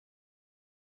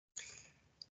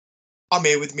I'm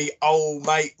here with me old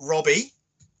mate Robbie.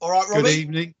 All right, Robbie. Good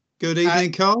evening. Good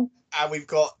evening, Carl. And we've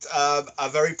got a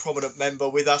very prominent member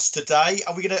with us today.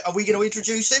 Are we gonna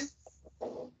introduce him,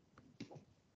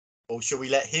 or shall we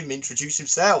let him introduce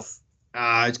himself?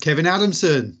 It's Kevin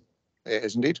Adamson. It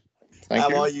is indeed. Thank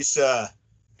you. How are you, sir?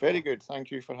 Very good.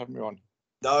 Thank you for having me on.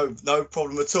 No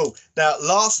problem at all. Now,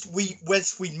 last week when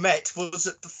we met was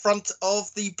at the front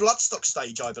of the Bloodstock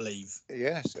stage, I believe.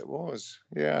 Yes, it was.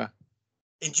 Yeah.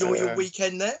 Enjoy your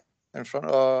weekend there? In front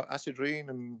of Acid Rain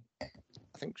and I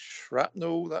think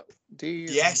Shrapnel that day.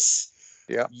 Yes.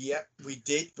 Yeah. Yeah, we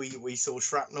did. We saw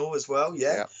Shrapnel as well.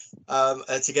 Yeah.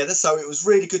 Yeah. Together. So it was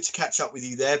really good to catch up with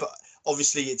you there. But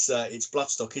obviously it's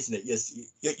Bloodstock, isn't it? Yes.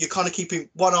 You're kind of keeping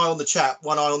one eye on the chat,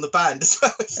 one eye on the band as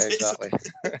well. Exactly.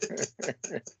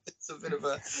 It's a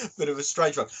bit of a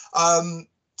strange one.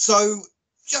 So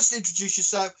just introduce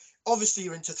yourself. Obviously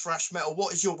you're into thrash metal.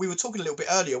 We were talking a little bit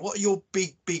earlier. What are your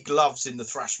big loves in the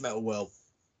thrash metal world?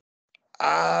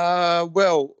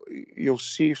 Well, you'll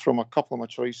see from a couple of my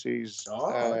choices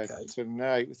okay.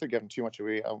 tonight, without giving too much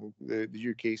away,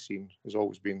 the UK scene has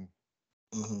always been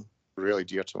really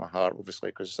dear to my heart,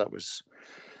 obviously, because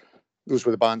those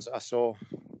were the bands that I saw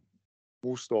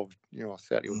most of,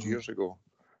 30 odd years ago.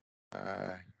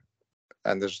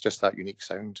 And there's just that unique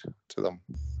sound to them.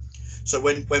 So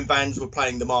when bands were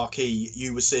playing the marquee,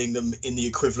 you were seeing them in the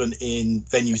equivalent in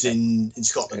venues in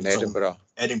Scotland? In Edinburgh.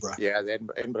 Edinburgh. Yeah, the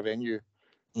Edinburgh venue,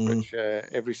 which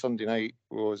every Sunday night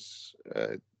was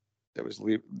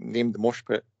named the Mosh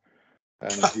Pit.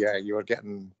 And yeah, you were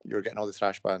getting all the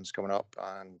thrash bands coming up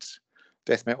and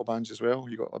death metal bands as well.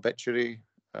 You got Obituary,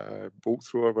 Bolt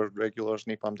Thrower were regulars,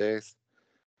 Napalm Death,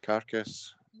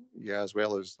 Carcass, yeah, as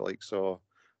well as the likes of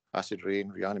Acid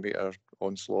Rain, Reanimator,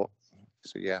 Onslaught.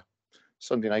 So yeah,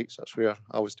 Sunday nights, that's where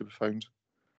I was to be found.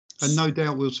 And no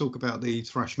doubt we'll talk about the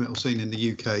thrash metal scene in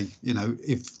the UK.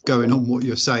 If going on what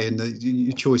you're saying,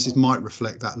 your choices might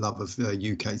reflect that love of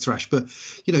UK thrash. But,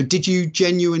 did you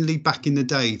genuinely back in the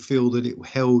day feel that it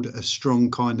held a strong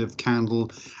kind of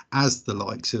candle as the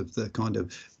likes of the kind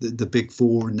of the big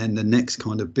four and then the next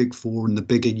kind of big four and the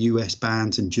bigger US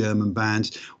bands and German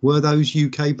bands? Were those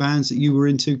UK bands that you were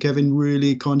into, Kevin,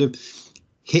 really kind of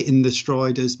hitting the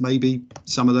stride as maybe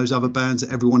some of those other bands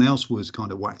that everyone else was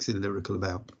kind of waxing lyrical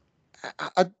about?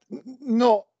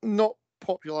 Not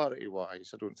popularity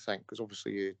wise, I don't think, because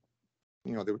obviously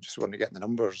they just weren't getting the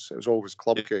numbers. It was always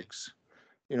club gigs.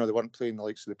 They weren't playing the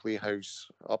likes of the Playhouse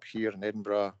up here in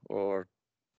Edinburgh, or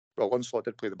Onslaught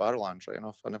did play the Barrowlands, right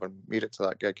enough. I never made it to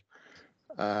that gig.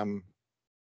 But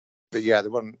yeah, they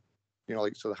weren't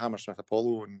so the Hammersmith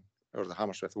Apollo or the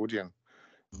Hammersmith Odeon.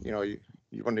 You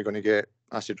weren't going to get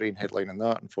Acid Rain headlining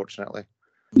that, unfortunately.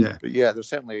 Yeah. But yeah, there's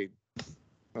certainly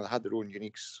they had their own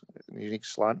unique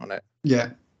slant on it. Yeah.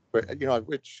 But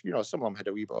which some of them had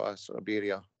a wee bit of a sort of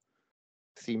area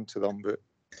theme to them, but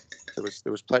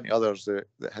there was plenty others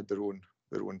that had their own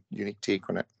unique take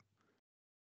on it.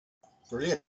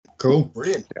 Brilliant. Cool.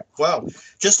 Brilliant. Yeah. Well,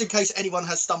 just in case anyone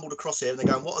has stumbled across here and they're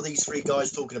going, what are these three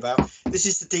guys talking about? This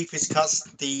is the Deepest Cuts,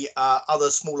 the other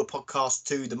smaller podcast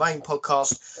to the main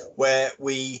podcast, where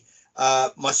we,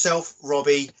 myself,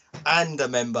 Robbie, and a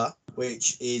member,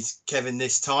 which is Kevin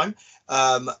this time,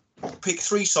 pick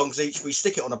three songs each. We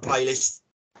stick it on a playlist.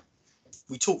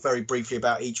 We talk very briefly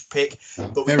about each pick,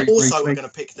 but we also are going to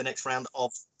pick the next round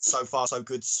of So Far So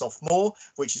Good Sophomore,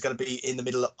 which is going to be in the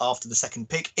middle after the second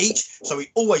pick each. So we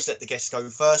always let the guests go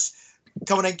first.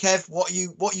 Come on then, Kev. What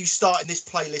are you starting this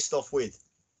playlist off with?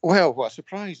 Well, what a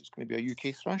surprise! It's going to be a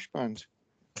UK thrash band.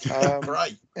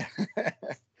 Great.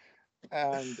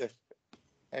 And if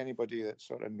anybody that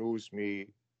sort of knows me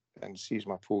and sees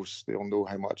my posts, they'll know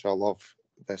how much I love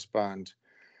this band.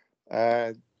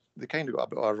 They kind of got a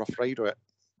bit of a rough ride of it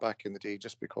back in the day,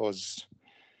 just because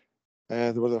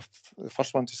they were the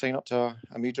first one to sign up to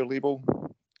a major label,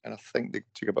 and I think they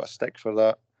took a bit of stick for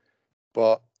that,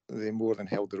 but they more than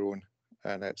held their own,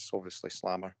 and it's obviously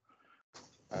Slammer.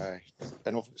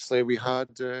 And obviously we had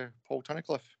Paul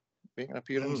Tunnicliffe make an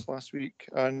appearance last week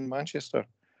in Manchester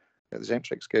at the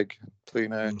Zentrix gig,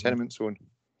 playing Tenement Zone.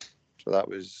 So that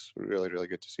was really, really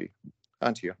good to see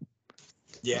and hear.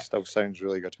 Yeah, it still sounds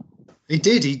really good. He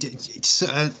did.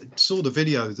 Saw the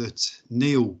video that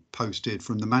Neil posted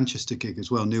from the Manchester gig as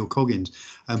well, Neil Coggins,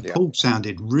 and Paul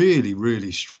sounded really,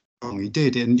 really strong. He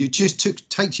did, and it just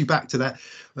takes you back to that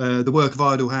the work of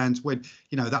Idle Hands, when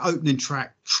that opening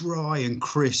track, dry and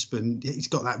crisp, and he's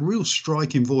got that real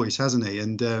striking voice, hasn't he?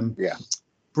 And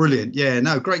brilliant. Yeah,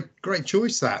 no, great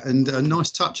choice that, and a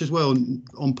nice touch as well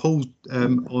on Paul,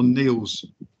 on Neil's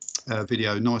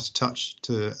video. Nice touch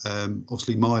to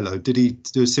obviously Milo. Did he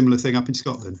do a similar thing up in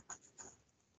Scotland?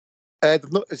 I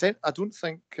don't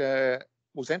think.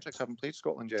 Well, Zentrix haven't played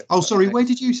Scotland yet. Oh, sorry. Where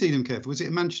did you see them, Kev? Was it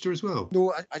in Manchester as well?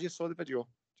 No, I just saw the video.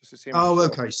 Just the same. Oh,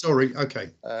 okay. Sorry.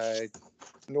 Okay.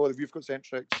 No, we've got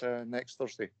Zentrix next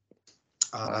Thursday.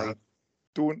 I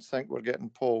don't think we're getting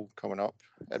Paul coming up.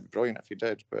 It'd be brilliant if he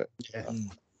did, but yeah.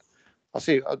 I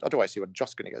don't want to say we're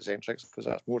just going to get Zentrix because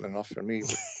that's more than enough for me.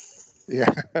 But, yeah.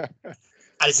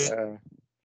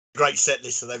 Great set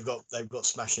list, so they've got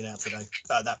smashing out today.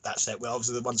 That set. Well,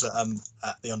 obviously the ones at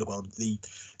the Underworld, the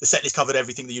set list covered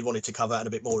everything that you wanted to cover and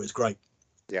a bit more. It's great.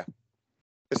 Yeah,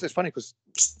 it's funny because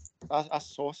I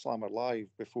saw Slammer live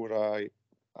before I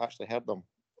actually heard them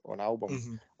on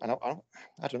album, and I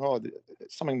don't know,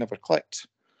 something never clicked,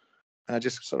 and I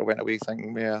just sort of went away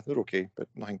thinking, yeah, they're okay, but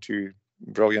nothing too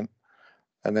brilliant.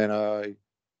 And then I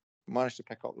managed to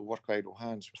pick up the Work Idle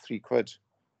Hands for £3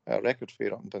 at a record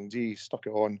fair up in Dundee, stuck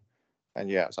it on, and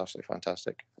yeah, it's absolutely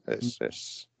fantastic. It's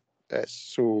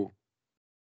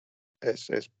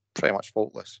pretty much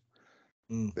faultless.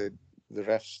 The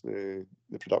riffs, the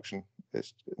production,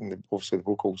 and obviously the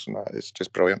vocals and that is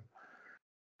just brilliant.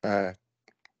 But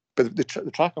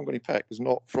the track I'm going to pick is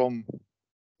not from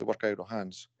the Work Idle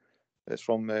Hands. It's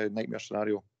from Nightmare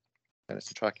Scenario, and it's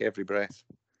the track Every Breath,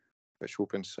 which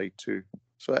opens side 2.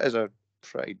 So it is a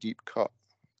pretty deep cut.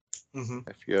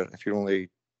 If you're only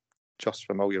just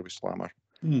familiar with Slammer.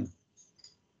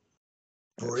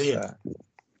 Brilliant.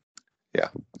 Yeah,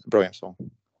 a brilliant song.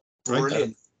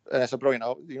 Brilliant. And it's a brilliant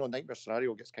album. Nightmare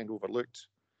Scenario gets kind of overlooked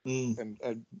in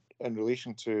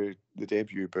relation to the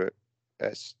debut, but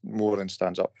it's more than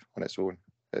stands up on its own.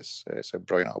 It's a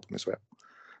brilliant album as well.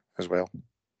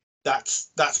 That's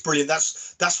brilliant.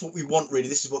 That's what we want, really.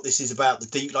 This is what this is about. The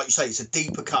deep, like you say, it's a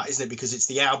deeper cut, isn't it? Because it's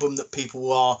the album that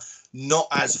people are not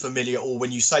as familiar, or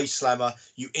when you say Slammer,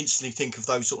 you instantly think of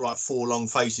those sort of like 4 long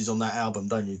faces on that album,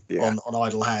 don't you? Yeah. On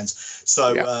Idle Hands.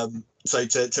 So so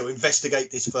to investigate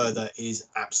this further is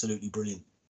absolutely brilliant.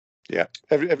 Yeah.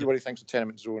 Everybody thinks of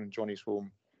Tenement Zone and Johnny's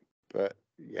Home, but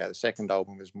yeah, the second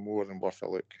album is more than worth a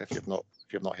look if you've not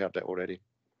heard it already.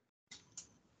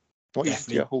 Not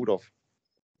easy to get hold of.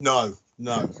 No.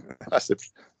 That's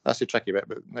the tricky bit,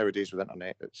 but nowadays with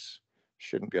internet, it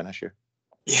shouldn't be an issue.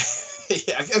 Yeah.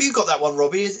 Have you got that one,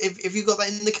 Robbie? Have you got that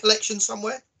in the collection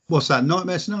somewhere? What's that?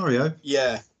 Nightmare Scenario?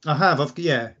 Yeah. I have.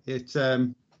 It's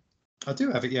I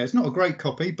do have it. Yeah, it's not a great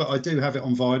copy, but I do have it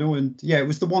on vinyl. And yeah, it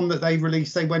was the one that they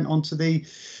released. They went onto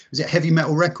was it Heavy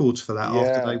Metal Records for that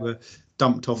after they were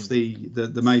dumped off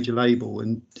the major label.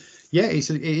 And yeah, it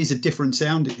is a different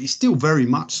sound. It's still very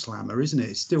much Slammer, isn't it?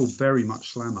 It's still very much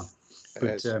Slammer.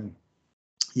 But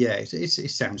yeah,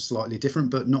 it sounds slightly different,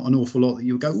 but not an awful lot that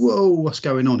you go, whoa, what's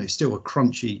going on? It's still a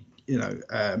crunchy,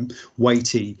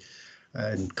 weighty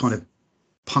and kind of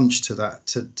punch to that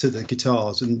to the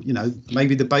guitars, and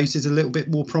maybe the bass is a little bit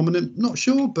more prominent, not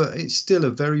sure, but it's still a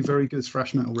very, very good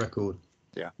thrash metal record.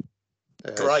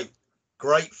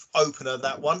 Great opener,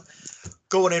 that one.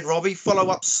 Go on in, Robbie, follow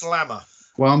up Slammer.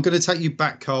 Well, I'm going to take you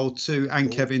back, Carl,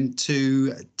 and Kevin,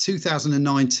 to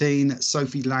 2019,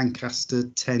 Sophie Lancaster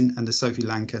 10 and the Sophie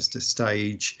Lancaster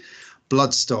stage,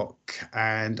 Bloodstock,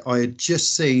 and I had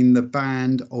just seen the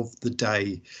band of the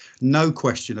day, no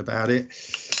question about it.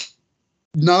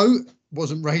 No,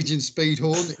 wasn't Raging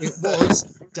Speedhorn. It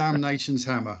was Damnation's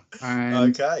Hammer.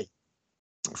 And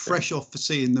fresh off for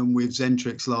seeing them with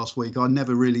Zentrix last week, I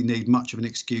never really need much of an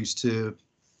excuse to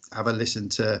have a listen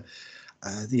to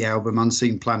the album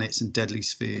Unseen Planets and Deadly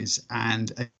Spheres.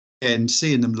 And again,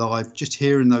 seeing them live, just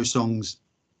hearing those songs,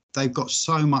 they've got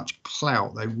so much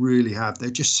clout. They really have.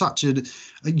 They're just such a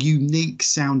unique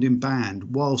sounding band.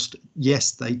 Whilst,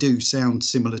 yes, they do sound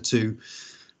similar to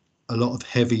a lot of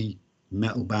heavy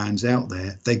metal bands out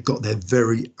there, they've got their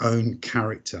very own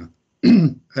character.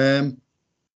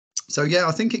 So yeah,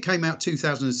 I think it came out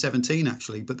 2017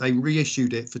 actually, but they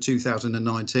reissued it for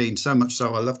 2019. So much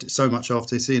so I loved it so much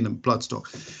after seeing them Bloodstock,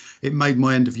 it made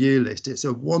my end of year list. It's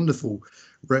a wonderful,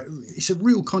 it's a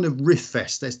real kind of riff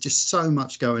fest. There's just so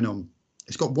much going on.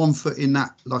 It's got one foot in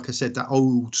that, like I said, that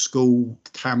old school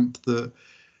camp that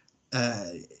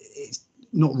it's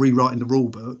not rewriting the rule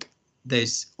book.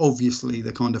 There's obviously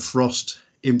the kind of Frost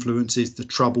influences, the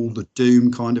Trouble, the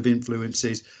Doom kind of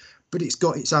influences, but it's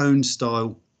got its own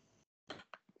style.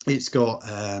 It's got,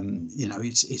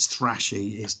 it's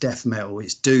thrashy, it's death metal,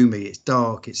 it's doomy, it's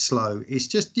dark, it's slow. It's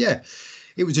just, yeah,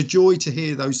 it was a joy to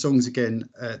hear those songs again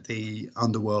at the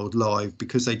Underworld live,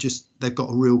 because they've got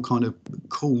a real kind of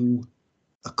cool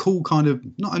kind of,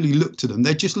 not only look to them,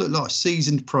 they just look like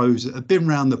seasoned pros that have been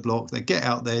round the block. They get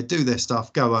out there, do their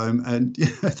stuff, go home, and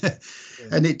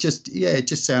and it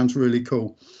just sounds really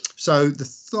cool. So the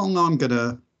song I'm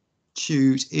gonna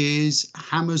choose is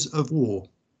Hammers of War.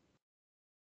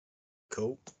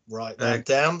 Cool. Write that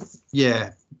down.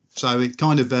 Yeah. So it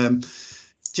kind of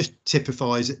just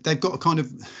typifies it. They've got a kind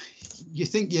of, you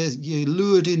think you're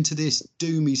lured into this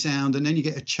doomy sound, and then you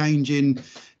get a change in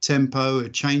tempo, a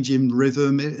change in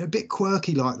rhythm, a bit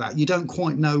quirky like that. You don't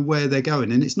quite know where they're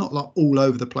going, and it's not like all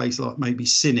over the place like maybe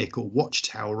Cynic or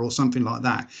Watchtower or something like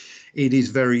that. It is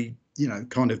very, you know,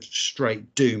 kind of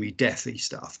straight doomy, deathy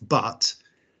stuff, but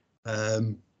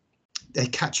they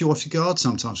catch you off your guard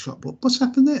sometimes. Like, what's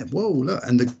happened there? Whoa, look.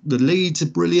 And the leads are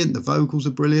brilliant, the vocals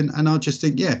are brilliant, and I just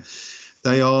think, yeah,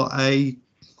 they are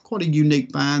quite a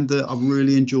unique band that I've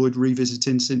really enjoyed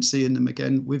revisiting since seeing them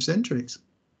again with Xentrix.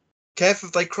 Kev,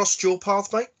 have they crossed your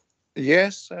path, mate?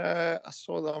 Yes, I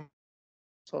saw them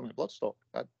at Bloodstock.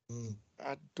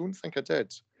 I don't think I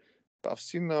did, but I've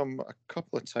seen them a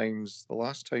couple of times. The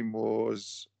last time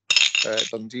was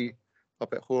Dundee,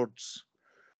 up at Hordes,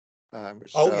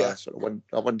 which is sort of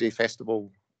a one-day festival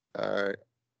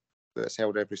that's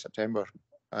held every September,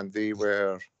 and they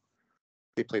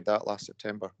played that last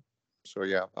September. So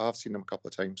yeah, I have seen them a couple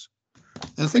of times.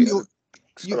 And I think sort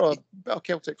of a bit of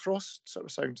Celtic Frost sort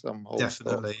of sound to them.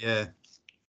 Definitely, yeah.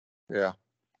 Yeah.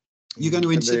 You're going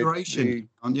to Incineration,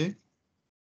 aren't you?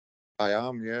 I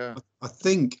am, yeah. I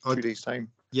think 2 days' time.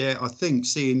 Yeah, I think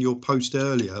seeing your post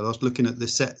earlier, I was looking at the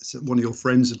sets. One of your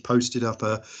friends had posted up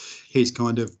his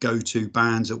kind of go-to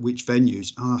bands at which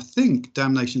venues. And I think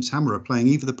Damnation's Hammer are playing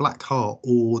either the Black Heart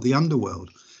or the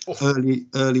Underworld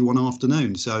early one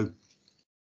afternoon. So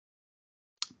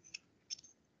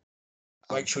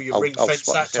make sure you ring fence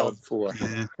that time.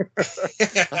 Yeah.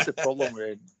 That's the problem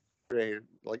with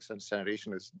like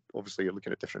Incineration is obviously you're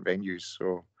looking at different venues,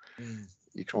 so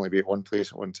you can only be at one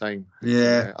place at one time.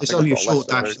 Yeah, it's only a short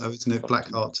dash though, isn't it? Black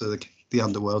Heart to the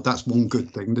Underworld. That's one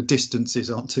good thing. The distances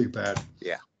aren't too bad.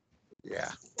 Yeah.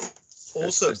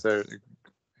 Awesome. It's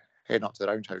heading up to the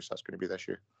Roundhouse. That's going to be this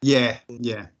year. Yeah.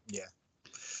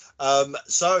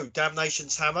 So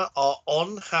Damnation's Hammer are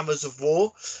on Hammers of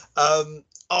War.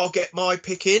 I'll get my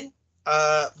pick in.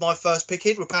 My first pick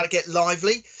in. We're about to get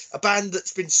lively. A band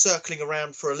that's been circling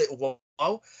around for a little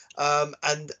while.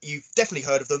 And you've definitely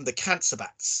heard of them, the Cancer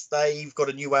Bats. They've got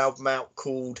a new album out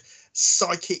called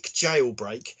Psychic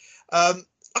Jailbreak.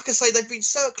 Like I say, they've been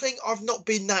circling. I've not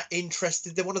been that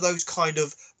interested. They're one of those kind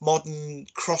of modern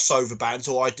crossover bands,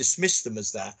 or I dismiss them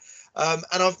as that.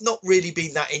 And I've not really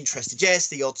been that interested. Yes,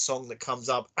 the odd song that comes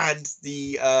up, and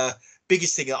the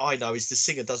biggest thing that I know is the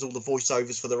singer does all the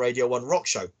voiceovers for the Radio 1 rock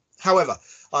show. However,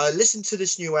 I listened to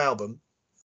this new album,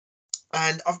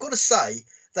 and I've got to say,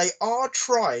 they are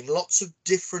trying lots of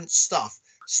different stuff,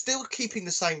 still keeping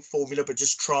the same formula, but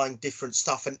just trying different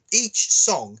stuff. And each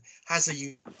song has a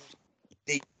unique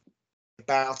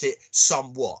about it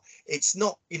somewhat. It's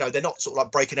not, they're not sort of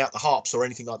like breaking out the harps or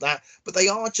anything like that, but they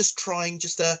are just trying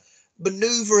just to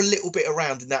maneuver a little bit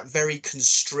around in that very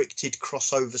constricted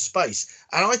crossover space,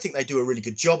 and I think they do a really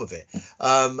good job of it.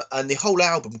 And the whole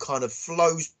album kind of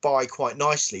flows by quite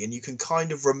nicely, and you can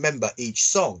kind of remember each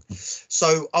song.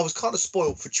 So I was kind of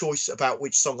spoiled for choice about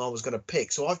which song I was going to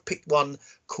pick, so I've picked one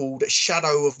called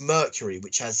Shadow of Mercury,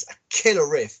 which has a killer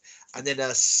riff and then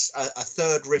a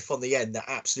third riff on the end that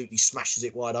absolutely smashes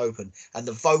it wide open, and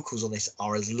the vocals on this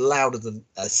are as loud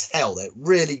as hell. They're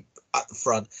really at the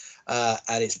front,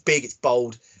 and it's big, it's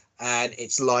bold, and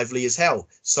it's lively as hell.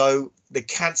 So the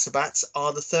Cancer Bats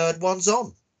are the third ones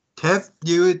on. Kev,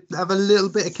 you would have a little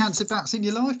bit of Cancer Bats in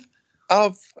your life?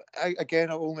 I've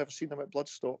only ever seen them at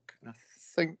Bloodstock. I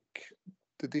think,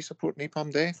 did they support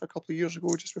Napalm Death a couple of years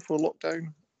ago, just before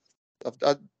lockdown?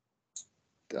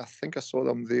 I think I saw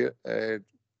them there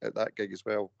at that gig as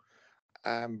well,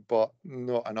 but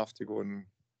not enough to go and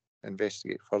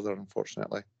investigate further,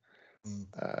 unfortunately.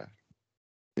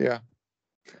 Yeah.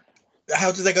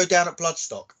 How did they go down at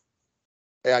Bloodstock?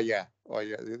 Yeah. Oh,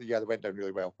 yeah. They went down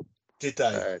really well. Did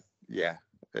they? Yeah.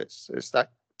 It's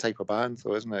that type of band,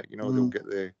 though, isn't it? They'll get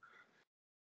the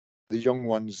young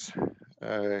ones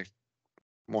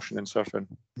moshing and surfing.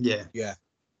 Yeah.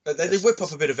 They whip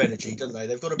up a bit of energy, don't they?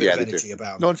 They've got a bit of energy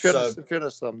about them. No, in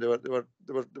fairness to them, they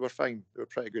were fine. They were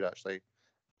pretty good, actually.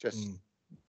 Just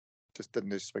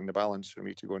didn't swing the balance for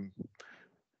me to go and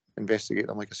investigate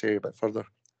them, like I say, a bit further.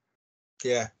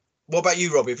 Yeah. What about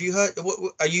you, Robbie? Have you heard?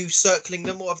 Are you circling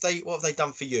them? What have they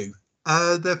done for you?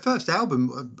 Their first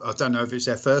album, I don't know if it's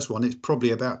their first one. It's probably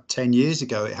about 10 years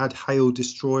ago. It had Hail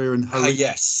Destroyer and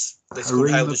yes,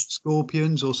 Harem of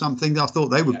Scorpions or something. I thought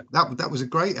they would. That was a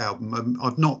great album.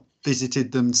 I've not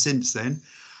visited them since then.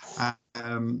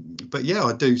 But yeah,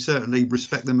 I do certainly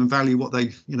respect them and value what they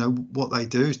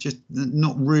do. It's just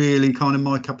not really kind of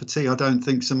my cup of tea. I don't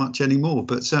think so much anymore.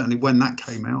 But certainly when that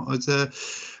came out, I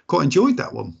quite enjoyed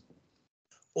that one.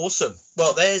 Awesome.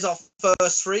 Well, there's our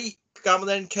first three. Come on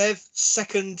then, Kev.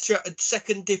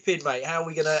 Second dip in, mate. How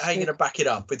you gonna back it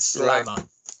up with Slammer? Right.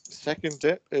 Second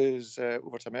dip is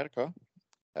over to America,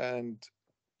 and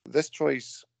this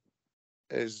choice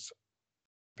is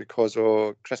because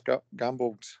Chris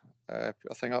gambled put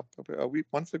a thing up about a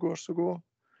month ago or so ago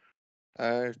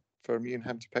for me and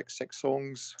him to pick 6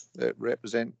 songs that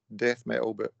represent death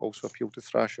metal but also appeal to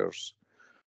thrashers.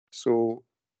 So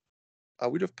I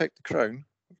would have picked The Crown,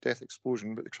 Death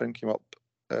Explosion, but The Crown came up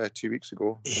 2 weeks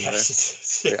ago.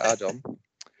 Yes, Adam.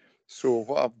 So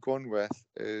what I've gone with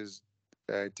is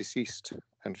Deceased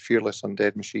and Fearless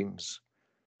Undead Machines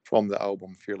from the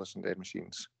album Fearless Undead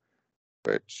Machines,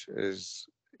 which is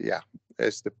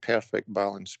it's the perfect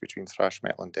balance between thrash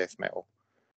metal and death metal.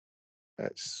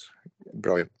 It's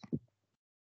brilliant.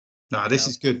 No, this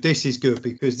is good. This is good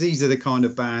because these are the kind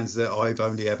of bands that I've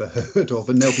only ever heard of,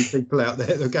 and there'll be people out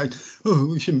there that are going, "Oh,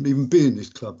 we shouldn't even be in this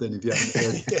club then if you haven't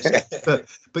heard it."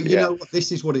 But you know what?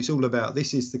 This is what it's all about.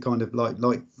 This is the kind of like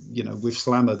with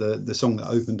Slammer, the song that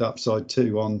opened up side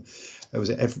 2 on. Was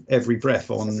it Every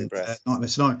Breath on Nightmare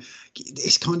Tonight?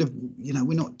 It's kind of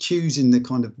we're not choosing the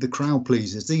kind of the crowd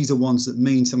pleasers. These are ones that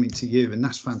mean something to you, and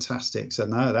that's fantastic. So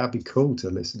no, that'd be cool to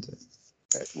listen to.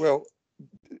 Well,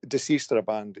 Deceased are a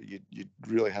band that you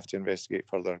really have to investigate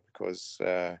further because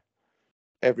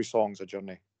every song's a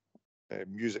journey,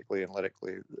 musically and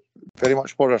lyrically. Very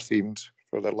much horror themed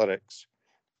for their lyrics,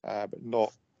 but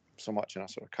not so much in a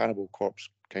sort of Cannibal Corpse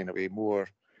kind of way. More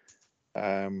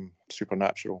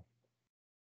supernatural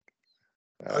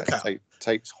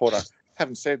types horror.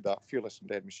 Having said that, Fearless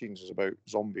Undead Machines is about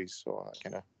zombies, so that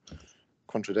kind of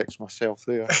contradicts myself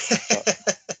there.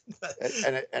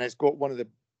 And it's got one of the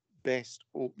best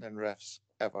opening riffs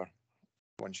ever.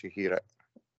 Once you hear it,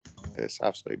 it's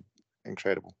absolutely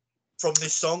incredible. From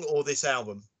this song or this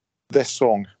album? This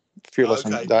song, Fearless,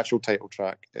 and the actual title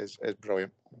track is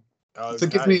brilliant. Okay.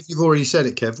 Forgive me if you've already said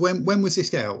it, Kev. When was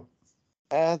this out?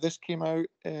 This came out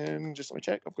in, just let me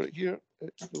check, I've got it here.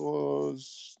 It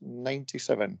was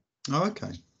 97. Oh,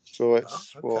 okay. So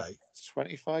it's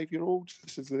 25-year-old.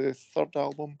 This is the 3rd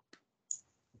album.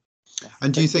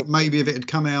 And do you think maybe if it had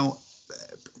come out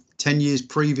 10 years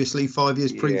previously, 5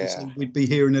 years previously, we'd be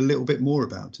hearing a little bit more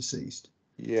about Deceased?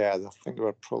 Yeah, I think they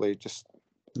were probably just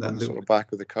on the sort of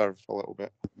back of the curve a little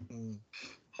bit.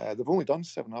 They've only done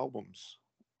 7 albums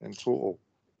in total.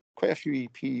 Quite a few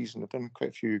EPs, and they've done quite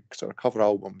a few sort of cover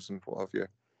albums and what have you.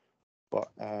 But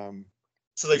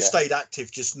so they've stayed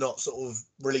active, just not sort of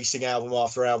releasing album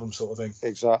after album sort of thing.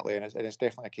 Exactly, and it's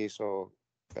definitely a case of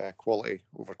quality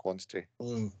over quantity.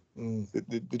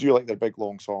 They do like their big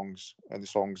long songs, and the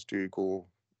songs do go,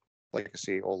 like I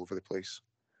say, all over the place.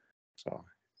 So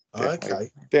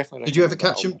definitely. Did you ever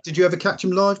catch them? Did you ever catch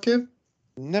them live, Kev?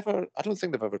 Never. I don't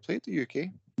think they've ever played the UK.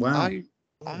 Wow.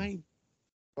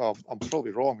 Well, I'm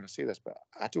probably wrong when I say this, but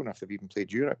I don't know if they've even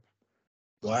played Europe.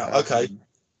 Wow. Okay.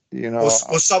 Well,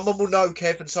 someone will know,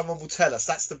 Kev, and someone will tell us.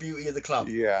 That's the beauty of the club.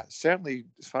 Yeah, certainly.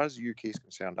 As far as the UK is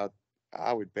concerned,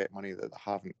 I would bet money that they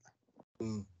haven't.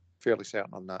 Fairly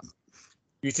certain on that.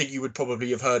 You think you would probably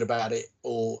have heard about it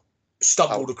or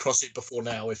stumbled across it before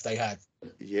now if they had?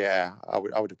 Yeah, I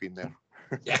would have been there.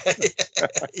 Yeah.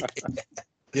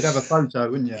 You'd have a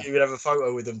photo, wouldn't you? You would have a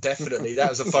photo with them, definitely. That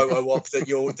was a photo op that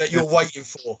you're waiting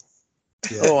for.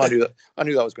 Yeah. Oh, I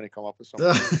knew that was going to come up with something.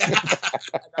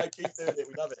 No, keep doing it.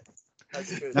 We love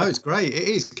it. No, it's great. It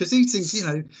is, because these things,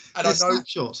 they're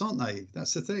snapshots, aren't they?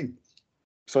 That's the thing.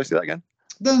 Sorry, say that again.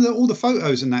 No, all the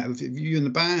photos and that of you and the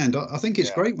band. I think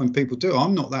it's great when people do.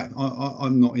 I'm not that.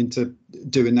 I'm not into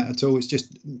doing that at all. It's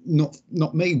just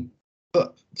not me.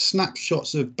 But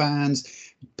snapshots of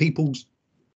bands, people's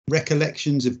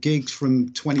recollections of gigs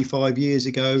from 25 years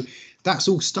ago, that's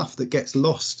all stuff that gets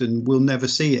lost and we'll never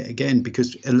see it again,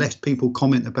 because unless people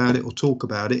comment about it or talk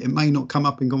about it, it may not come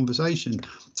up in conversation.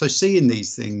 So seeing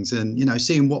these things and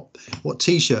seeing what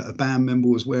t-shirt a band member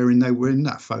was wearing, they were in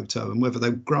that photo, and whether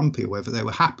they were grumpy or whether they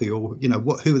were happy, or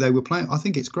who they were playing, I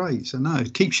think it's great. So no,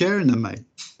 keep sharing them, mate.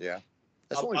 Yeah.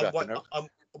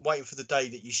 I'm waiting for the day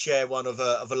that you share one of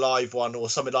a live one or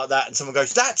something like that, and someone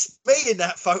goes, "That's me in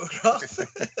that photograph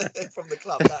from the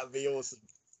club." That would be awesome.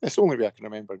 It's the only way I can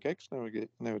remember gigs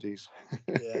nowadays.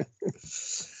 Yeah.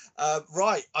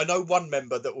 Right. I know one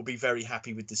member that will be very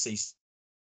happy with Deceased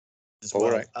as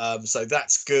well. Right. So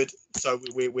that's good. So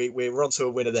we're on to a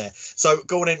winner there. So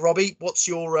go on in, Robbie. What's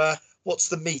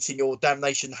the meat in your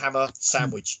Damnation Hammer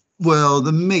sandwich? Well,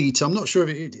 the meat, I'm not sure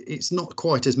if it's not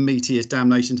quite as meaty as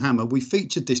Damnation's Hammer. We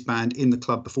featured this band in the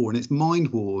club before, and it's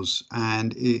Mind Wars,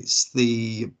 and it's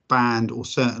the band, or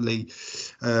certainly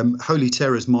Holy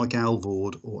Terror's Mike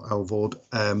Alvord,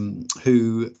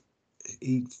 who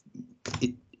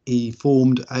he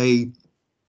formed a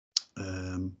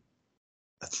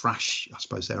thrash, I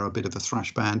suppose they're a bit of a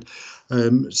thrash band,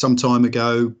 some time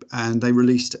ago, and they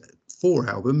released 4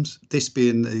 albums, this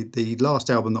being the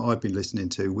last album that I've been listening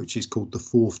to, which is called The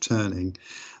Fourth Turning.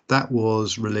 That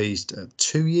was released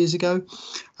 2 years ago.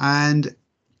 And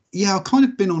yeah, I've kind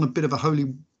of been on a bit of a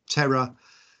Holy Terror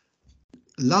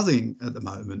loving at the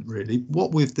moment, really.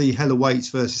 What with the Hell Awaits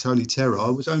versus Holy Terror, I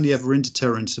was only ever into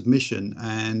Terror and Submission,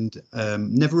 and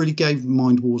never really gave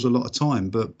Mind Wars a lot of time,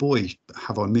 but boy,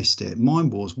 have I missed it.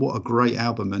 Mind Wars, what a great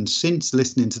album. And since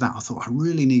listening to that, I thought I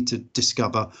really need to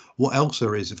discover what else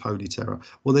there is of Holy Terror.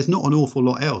 Well, there's not an awful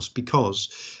lot else, because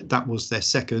that was their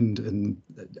second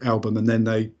album, and then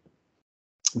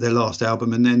their last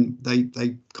album, and then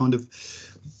they kind of,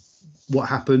 what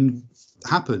happened.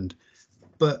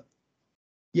 But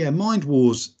yeah, Mind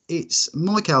Wars, it's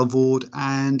Mike Alvord,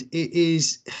 and it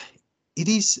is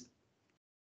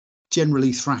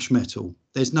generally thrash metal.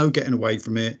 There's no getting away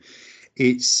from it.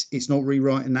 It's not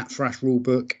rewriting that thrash rule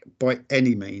book by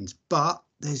any means, but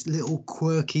there's little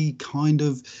quirky kind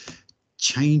of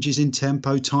changes in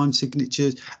tempo, time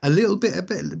signatures, a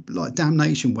bit like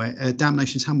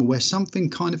Damnation's Hammer, where something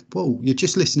kind of, well, you're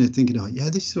just listening thinking, oh yeah,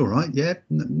 this is all right, yeah,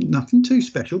 nothing too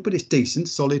special, but it's decent,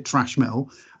 solid thrash metal,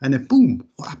 and then boom,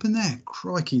 what happened there?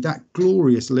 Crikey, that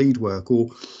glorious lead work. Or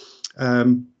I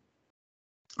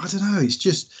don't know, it's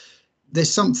just,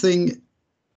 there's something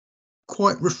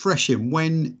quite refreshing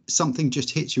when something just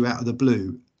hits you out of the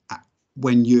blue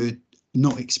when you're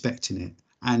not expecting it.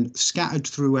 And scattered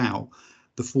throughout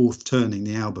The Fourth Turning,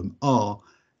 the album, are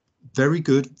very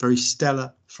good, very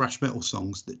stellar thrash metal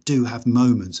songs that do have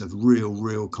moments of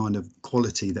real kind of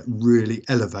quality that really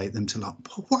elevate them to, like,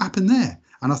 what happened there?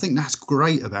 And I think that's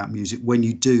great about music when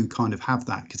you do kind of have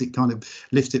that, because it kind of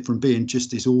lifts it from being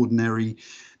just this ordinary,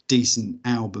 decent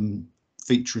album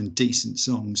featuring decent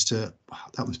songs to, wow,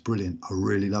 that was brilliant. I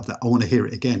really love that. I want to hear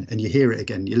it again. And you hear it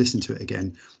again, you listen to it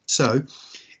again. So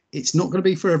it's not going to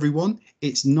be for everyone.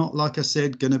 It's not, like I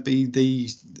said, going to be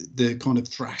the kind of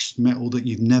thrash metal that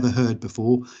you've never heard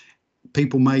before.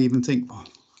 People may even think, oh,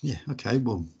 yeah, okay,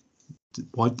 well,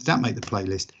 why did that make the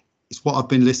playlist? It's what I've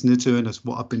been listening to, and it's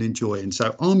what I've been enjoying.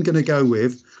 So I'm going to go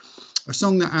with a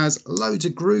song that has loads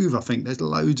of groove. I think there's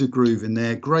loads of groove in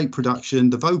there. Great production.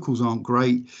 The vocals aren't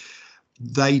great.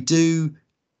 They do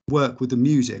work with the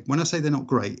music. When I say they're not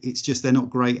great, it's just they're not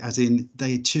great as in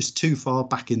they're just too far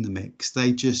back in the mix.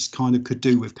 They just kind of could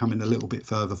do with coming a little bit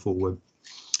further forward.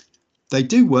 They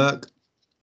do work,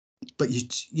 but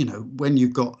you know, when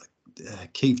you've got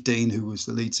Keith Dean, who was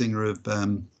the lead singer of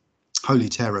Holy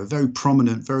Terror, very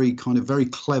prominent, very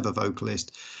clever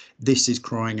vocalist, this is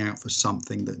crying out for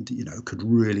something that, you know, could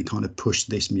really kind of push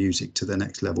this music to the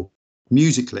next level.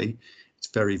 Musically, it's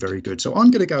very, very good. So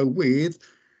I'm going to go with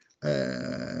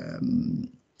I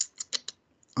think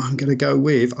I'm going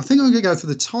to go for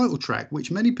the title track,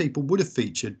 which many people would have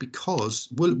featured because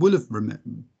will have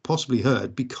possibly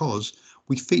heard, because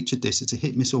we featured this as a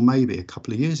Hit, Miss or Maybe a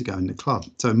couple of years ago in the club.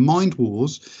 So Mind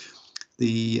Wars,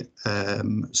 the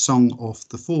song off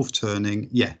The Fourth Turning.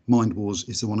 Yeah, Mind Wars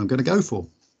is the one I'm going to go for.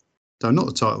 So not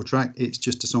the title track, it's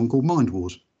just a song called Mind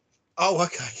Wars. Oh,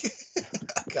 okay.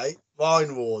 Okay.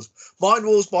 Mind Wars by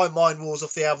Mind Wars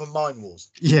off the album Mind Wars.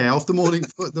 Yeah, off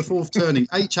The Fourth Turning.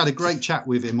 H had a great chat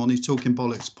with him on his Talking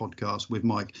Bollocks podcast with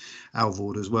Mike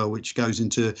Alvord as well, which goes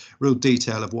into real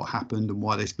detail of what happened and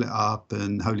why they split up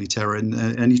and Holy Terror,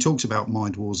 and he talks about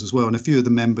Mind Wars as well. And a few of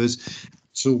the members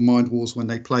saw Mind Wars when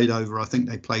they played over. I think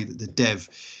they played at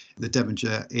the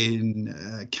Devonshire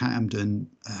in Camden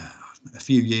a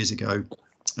few years ago.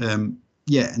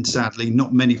 Yeah, and sadly,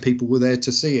 not many people were there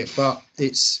to see it, but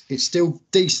it's still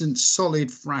decent,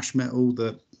 solid thrash metal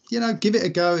that, you know, give it a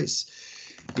go. It's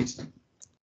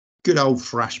good old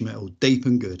thrash metal, deep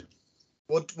and good.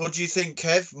 What do you think,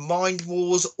 Kev? Mind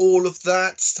Wars, all of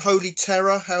that, Holy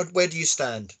Terror. Where do you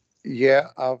stand? Yeah,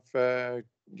 Holy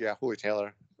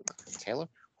Terror.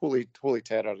 Holy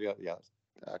Terror. Yeah,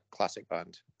 a classic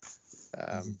band.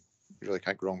 You really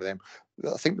can't go wrong with them.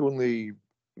 I think the only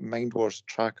Mind Wars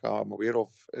track I'm aware of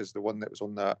is the one that was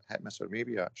on that Hit, Miss or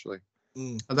Maybe, actually.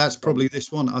 And that's probably this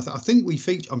one. I think we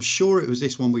featured. I'm sure it was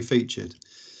this one we featured.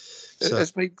 So,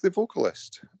 is Mike the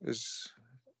vocalist?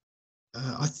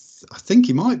 I think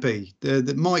he might be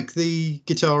the Mike, the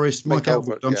guitarist, Mike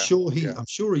Alvord. I'm sure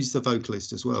he's the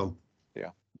vocalist as well.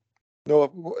 Yeah.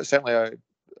 No, certainly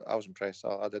I was impressed.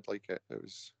 I did like it. It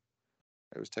was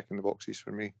ticking the boxes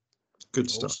for me. Good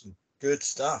stuff. Awesome. Good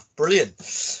stuff. Brilliant.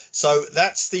 So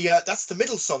that's the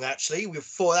middle song actually.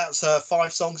 That's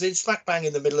 5 songs in, smack bang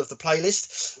in the middle of the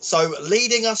playlist. So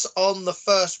leading us on the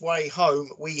first way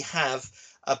home, we have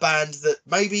a band that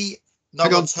maybe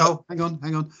hang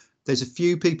on. There's a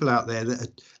few people out there that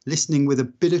are listening with a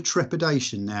bit of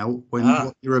trepidation now when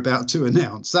what you're about to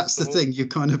announce. That's the thing. You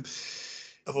kind of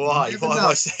why? What have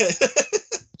I said?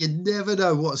 You never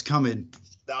know what's coming.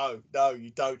 No, you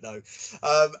don't know.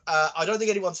 I don't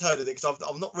think anyone's heard of it because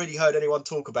I've not really heard anyone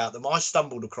talk about them. I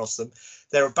stumbled across them.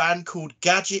 They're a band called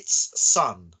Gadget's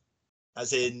Son,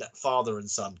 as in father and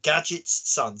son. Gadget's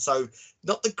Son. So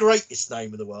not the greatest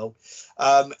name in the world.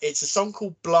 It's a song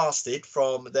called Blasted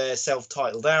from their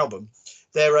self-titled album.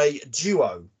 They're a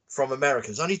duo from America.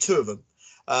 There's only 2 of them.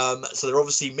 So they're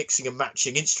obviously mixing and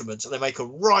matching instruments, and they make a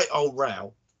right old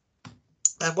row.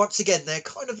 And once again, they're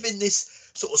kind of in this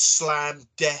sort of slam,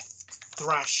 death,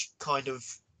 thrash kind of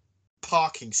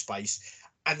parking space.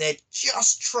 And they're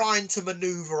just trying to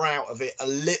maneuver out of it a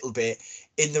little bit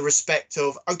in the respect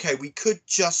of, okay, we could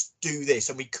just do this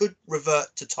and we could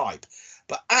revert to type.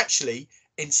 But actually,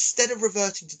 instead of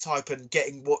reverting to type and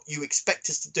getting what you expect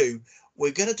us to do,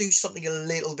 we're going to do something a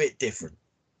little bit different.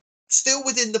 Still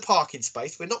within the parking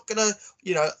space. We're not going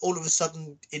to, all of a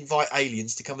sudden invite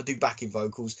aliens to come and do backing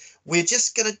vocals. We're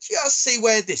just going to see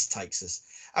where this takes us.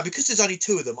 And because there's only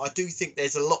 2 of them, I do think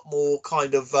there's a lot more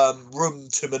kind of room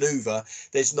to maneuver.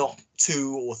 There's not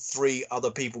 2 or 3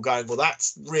 other people going, well,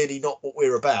 that's really not what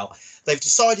we're about. They've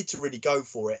decided to really go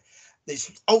for it.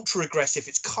 It's ultra aggressive.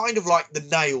 It's kind of like the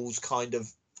Nails kind of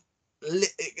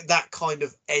that kind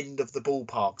of end of the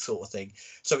ballpark sort of thing.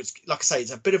 So it's like I say,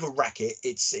 it's a bit of a racket.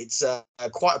 It's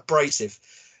quite abrasive,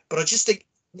 but I just think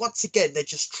once again they're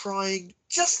just trying.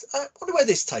 I wonder where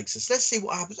this takes us. Let's see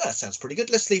what happens. That sounds pretty good.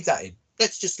 Let's leave that in.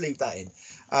 Let's just leave that in.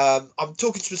 I'm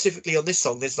talking specifically on this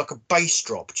song. There's like a bass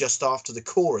drop just after the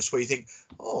chorus where you think,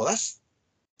 oh, that's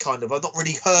kind of, I've not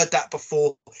really heard that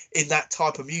before in that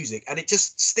type of music, and it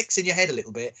just sticks in your head a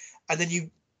little bit, and then you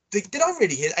think, did I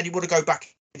really hear it? And you want to go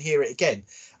back and hear it again,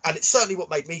 and it's certainly what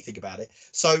made me think about it.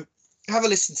 So have a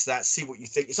listen to that, see what you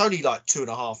think. It's only like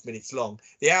 2.5 minutes long.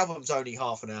 The album's only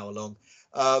half an hour long.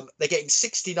 They're getting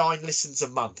 69 listens a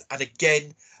month, and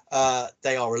again,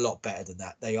 they are a lot better than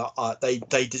that. They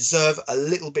deserve a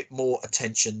little bit more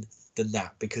attention than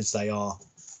that, because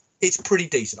it's pretty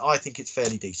decent. I think it's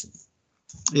fairly decent.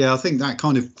 Yeah, I think that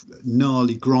kind of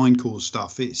gnarly grindcore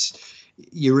stuff,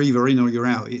 you're either in or you're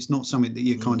out. It's not something that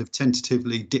you kind of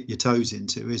tentatively dip your toes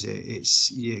into, is it? It's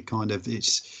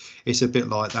a bit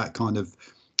like that kind of.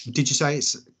 Did you say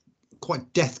it's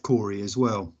quite deathcore-y as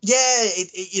well? Yeah,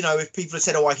 if people have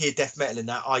said, "Oh, I hear death metal in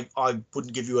that," I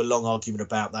wouldn't give you a long argument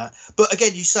about that. But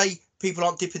again, you say people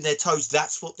aren't dipping their toes.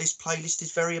 That's what this playlist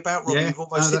is very about, Robbie. You've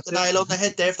almost hit the nail on the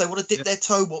head there. If they want to dip their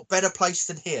toe, what better place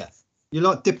than here? You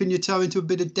like dipping your toe into a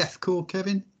bit of deathcore,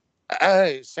 Kevin?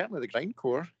 Certainly the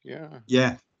grindcore. Yeah.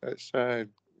 It's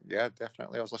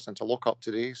definitely. I was listening to Lock Up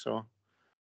today, so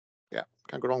yeah,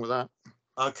 can't go wrong with that.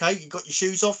 Okay, you got your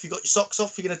shoes off, you got your socks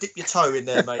off, you're going to dip your toe in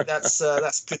there, mate. That's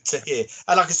good to hear.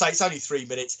 And like I say, it's only 3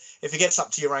 minutes. If it gets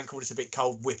up to your ankle and it's a bit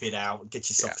cold, whip it out and get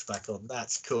your socks back on.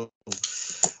 That's cool.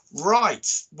 Right.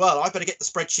 Well, I better get the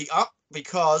spreadsheet up,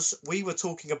 because we were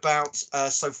talking about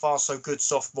So Far So Good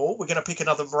sophomore. We're going to pick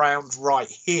another round right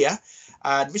here.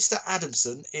 And Mr.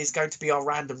 Adamson is going to be our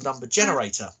random number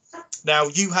generator. Now,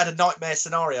 you had a nightmare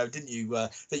scenario, didn't you?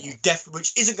 That you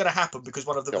which isn't going to happen because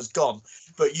one of them has gone.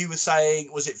 But you were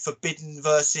saying, was it Forbidden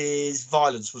versus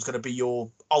Violence was going to be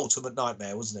your ultimate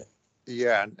nightmare, wasn't it?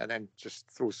 Yeah, and then just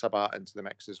throw Sabbath into the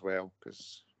mix as well,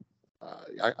 because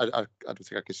I don't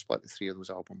think I could split the 3 of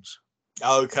those albums.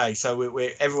 Okay, so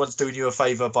everyone's doing you a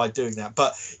favour by doing that.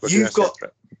 But you've got...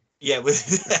 Separate. Yeah,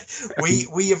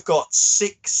 we have got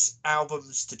 6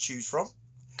 albums to choose from.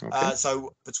 Okay.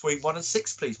 So between 1 and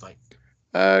 6, please, mate.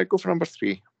 Go for number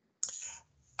 3.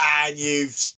 And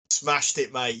you've smashed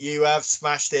it, mate. You have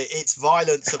smashed it. It's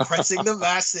Violence Oppressing the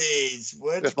Masses.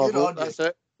 Word good on you. That's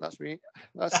it. That's me.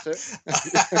 That's it.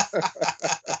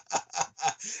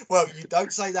 Well, you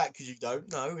don't say that because you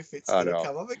don't know if it's going to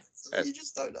come up. You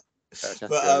just don't know. That's a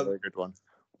very good one.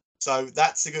 So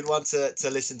that's a good one to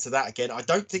listen to that again. I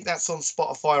don't think that's on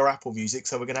Spotify or Apple Music,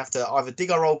 so we're going to have to either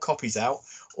dig our old copies out,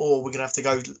 or we're going to have to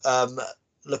go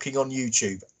looking on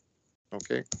YouTube.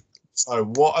 Okay. So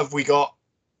what have we got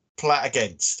Platt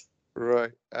against? Right.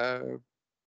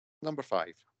 Number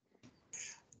 5.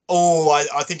 Oh,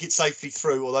 I think it's safely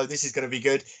through, although this is going to be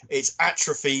good. It's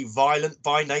Atrophy, Violent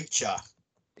by Nature.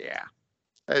 Yeah.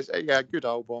 It's a good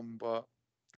album, but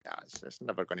Yeah, it's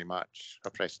never going to match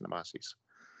Oppressing the Masses.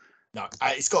 No,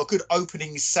 it's got a good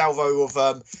opening salvo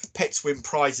of Pets Win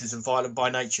Prizes and Violent by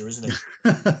Nature, isn't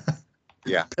it?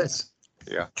 Yeah. Pets.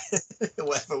 Yeah.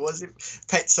 Whatever was it?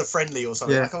 Pets are friendly or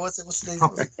something. Yeah. Like, what's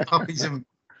the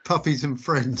Puppies and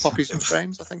friends. Puppies and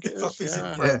Friends, I think it is. Puppies Yeah.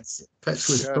 and Friends. Pets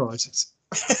with Yeah. prizes.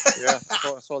 Yeah,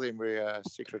 I saw them with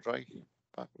Secret Dry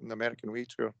back in the American Way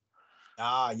tour.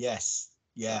 Ah, yes.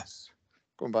 Yeah. That's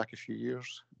going back a few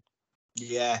years.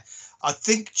 Yeah. I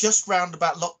think just round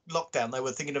about lockdown, they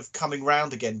were thinking of coming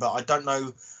round again, but I don't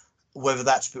know whether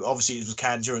that's, obviously it was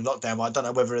canned during lockdown, but I don't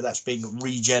know whether that's being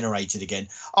regenerated again.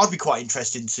 I'd be quite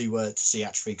interested to see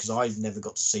Atrophy, because I've never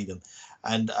got to see them.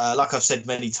 And like I've said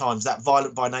many times, that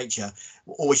Violent by Nature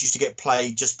always used to get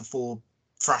played just before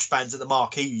thrash bands at the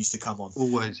Marquee used to come on.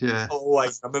 Always, yeah.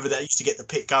 Always. I remember that used to get the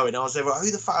pit going. I was there, who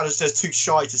the fuck? I was just too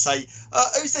shy to say,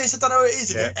 who's this? I don't know who it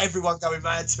is. Yeah. Everyone going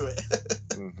mad to it.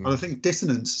 Mm-hmm. And I think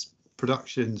Dissonance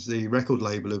Productions, the record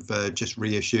label, have just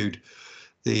reissued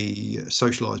the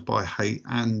Socialised by Hate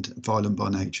and Violent by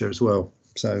Nature as well.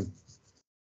 So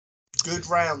Good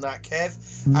round that, Kev.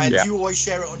 And you always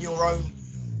share it on your own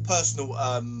personal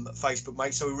Facebook,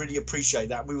 mate. So we really appreciate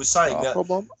that. We were saying that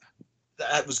problem.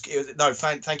 that was no.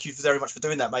 Thank you very much for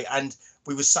doing that, mate. And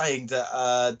we were saying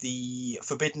that the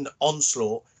Forbidden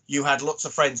Onslaught, you had lots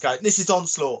of friends going, this is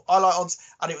Onslaught, I like Onslaught,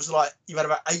 and it was like you had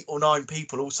about 8 or 9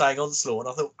 people all saying Onslaught,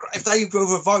 and I thought, if they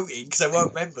were voting, because they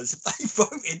weren't members, if they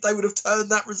voted, they would have turned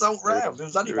that result round. There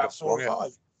was only about 4 or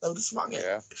 5. They would have swung it.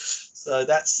 Yeah. So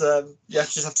that's you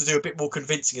just have to do a bit more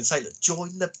convincing and say, look,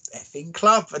 join the effing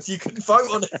club, and you can vote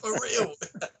on it for real.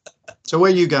 So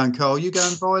where are you going, Carl? You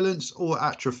going Violence or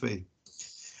Atrophy?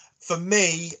 For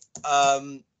me,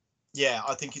 yeah,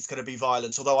 I think it's going to be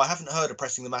Violence. Although I haven't heard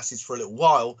Oppressing the Masses for a little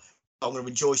while, I'm going to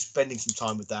enjoy spending some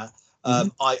time with that.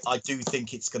 I do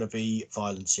think it's going to be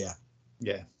Violence. Yeah.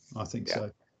 Yeah, I think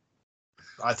so.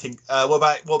 I think.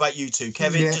 What about you two,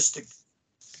 Kevin? Yeah. Just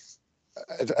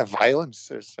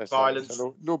Violence is Violence.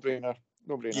 a no-brainer.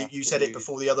 No-brainer. You said it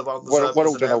before the other one.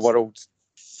 World in a World.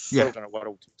 Yeah. World in a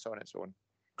World. It's on its own.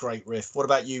 Great riff. What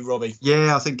about you, Robbie?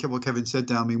 Yeah, I think what Kevin said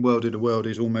there. I mean, World in a World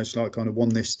is almost like kind of won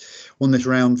this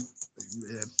round,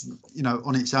 you know,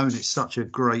 on its own. It's such a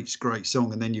great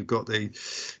song, and then you've got the,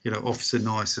 you know, Officer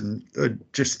Nice, and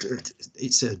just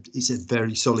it's a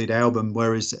very solid album.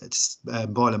 Whereas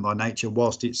Violent by Nature,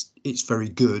 whilst it's very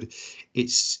good,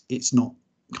 it's not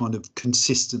kind of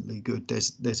consistently good.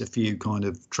 There's a few kind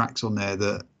of tracks on there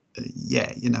that.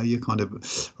 Yeah, you know, you're kind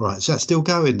of right. So that's still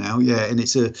going now. Yeah, and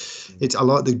it's I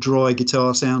like the dry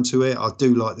guitar sound to it. I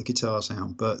do like the guitar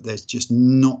sound, but there's just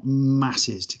not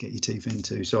masses to get your teeth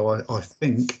into. So I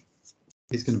think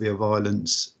it's going to be a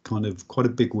Violence, kind of quite a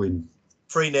big win.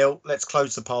 3-0. Let's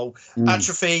close the poll.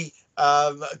 Atrophy,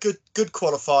 good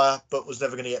qualifier, but was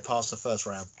never going to get past the first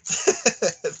round.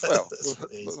 Well,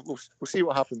 we'll see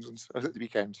what happens at the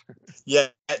weekend. Yeah,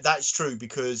 that's true,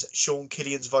 because Sean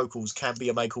Killian's vocals can be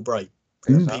a make or break.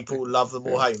 People love them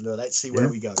or hate them. Let's see where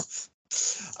we go.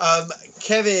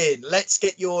 Kevin, let's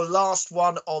get your last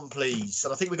one on, please.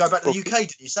 And I think we go back to the UK,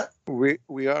 didn't you say?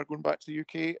 We are going back to the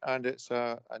UK, and it's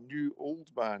a new old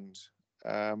band,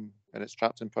 and it's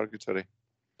Trapped in Purgatory.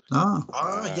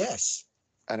 Yes.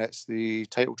 And it's the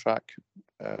title track,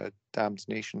 Damned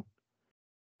Nation.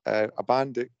 A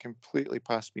band that completely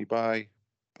passed me by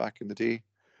back in the day.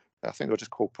 I think they were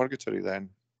just called Purgatory then.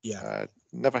 Yeah.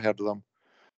 Never heard of them.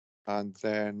 And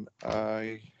then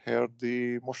I heard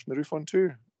the Mosh on the Roof one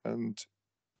too, and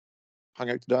Hung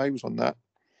Out to Die was on that.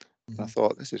 And I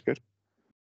thought, this is good.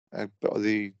 A bit of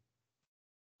the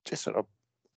just sort of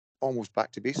almost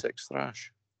back to basics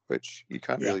thrash, which you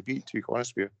can't really beat, to be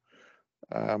honest with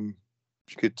you.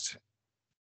 You could,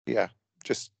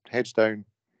 just heads down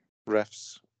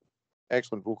riffs,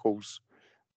 excellent vocals,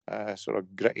 sort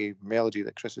of gritty melody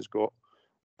that Chris has got,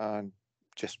 and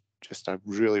just a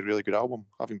really, really good album.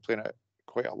 I've been playing it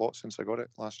quite a lot since I got it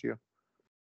last year.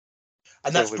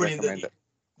 And that's brilliant.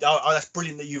 That's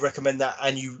brilliant that you recommend that,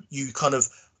 and you kind of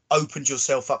opened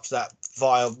yourself up to that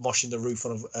via Mosh in the Roof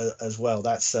on as well.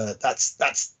 That's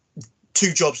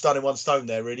 2 jobs done in one stone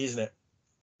there, really, isn't it?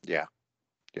 Yeah.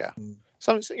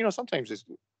 Sometimes it's,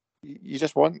 you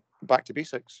just want back to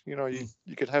basics. You know,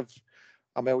 you could have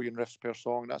a million riffs per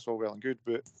song. That's all well and good,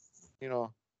 but you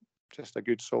know, just a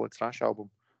good solid thrash album,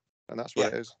 and that's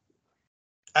what it is.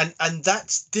 And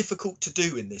that's difficult to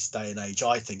do in this day and age,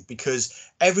 I think,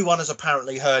 because everyone has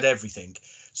apparently heard everything.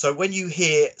 So when you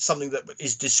hear something that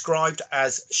is described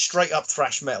as straight up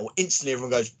thrash metal, instantly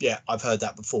everyone goes, yeah, I've heard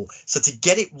that before. So to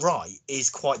get it right is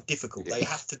quite difficult. They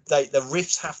have to, the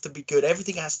riffs have to be good.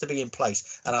 Everything has to be in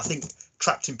place. And I think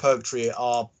Trapped in Purgatory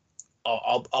are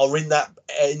are in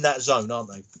that zone,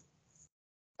 aren't they?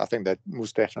 I think they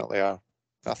most definitely are.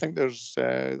 I think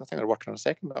they're working on a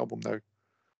second album now.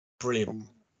 Brilliant.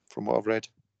 From what I've read.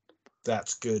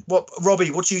 That's good.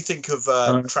 Robbie, what do you think of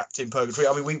Trapped in Purgatory?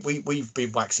 I mean, we've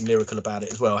been waxing lyrical about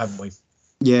it as well, haven't we?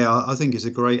 Yeah, I think it's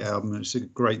a great album. It's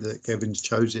great that Kevin's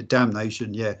chose it.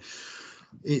 Damnation, yeah.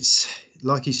 It's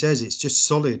like he says, it's just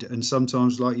solid, and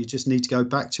sometimes like you just need to go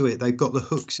back to it. They've got the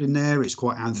hooks in there. It's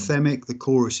quite anthemic. The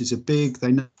choruses are big.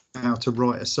 They know how to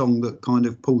write a song that kind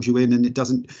of pulls you in, and it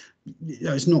doesn't,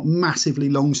 it's not massively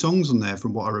long songs on there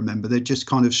from what I remember. They're just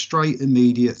kind of straight,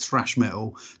 immediate thrash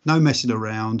metal, no messing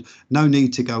around, no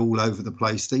need to go all over the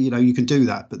place. That, you can do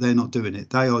that, but they're not doing it.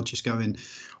 They are just going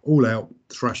all out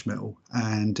thrash metal,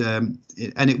 and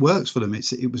it works for them.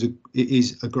 It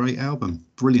is a great album.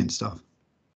 Brilliant stuff.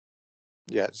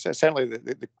 Yeah, certainly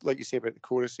the like you say about the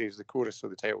choruses, the chorus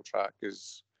of the title track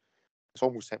it's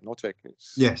almost hypnotic.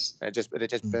 Yes. It just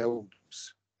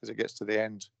builds as it gets to the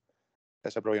end.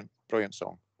 It's a brilliant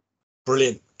song.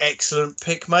 Brilliant. Excellent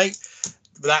pick, mate.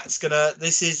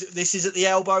 This is at the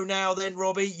elbow now then,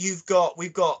 Robbie.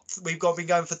 We've been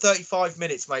going for 35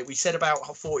 minutes, mate. We said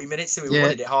about 40 minutes, and we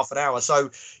wanted it half an hour.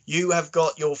 So you have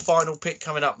got your final pick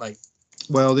coming up, mate.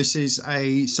 Well, this is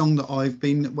a song that I've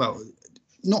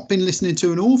not been listening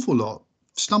to an awful lot.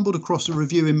 Stumbled across a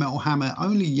review in Metal Hammer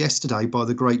only yesterday by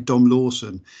the great Dom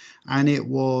Lawson, and it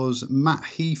was Matt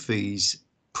Heafy's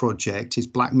project, his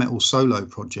black metal solo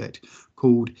project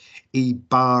called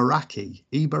Ibaraki,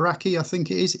 I think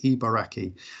it is,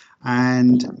 Ibaraki,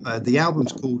 and the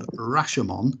album's called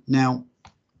Rashomon. Now,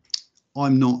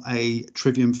 I'm not a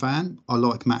Trivium fan. I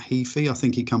like Matt Heafy. I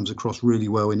think he comes across really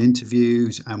well in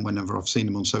interviews and whenever I've seen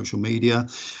him on social media.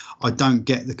 I don't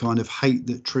get the kind of hate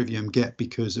that Trivium get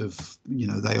because of,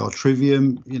 they are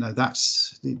Trivium.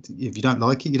 That's, if you don't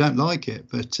like it, you don't like it.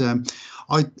 But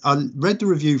I read the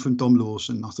review from Dom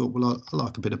Lawson. I thought, well, I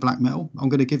like a bit of black metal. I'm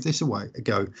going to give this a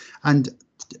go. And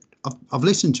I've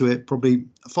listened to it probably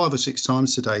 5 or 6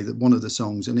 times today, that one of the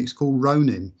songs, and it's called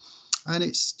Ronin. And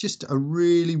it's just a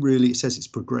really, really, it says it's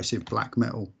progressive black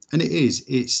metal. And it is.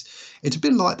 It's a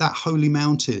bit like that Holy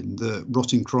Mountain that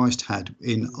Rotting Christ had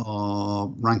in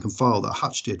our rank and file that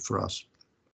Hutch did for us.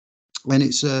 And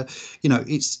it's,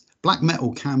 it's black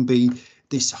metal can be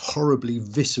this horribly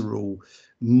visceral,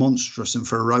 monstrous and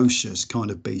ferocious kind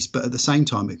of beast. But at the same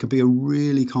time, it can be a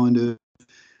really kind of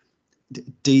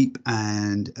deep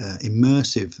and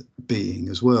immersive being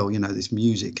as well. This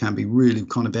music can be really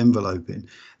kind of enveloping.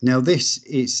 Now this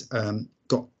is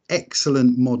got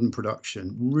excellent modern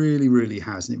production, really, really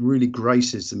has, and it really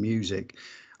graces the music.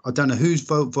 I don't know whose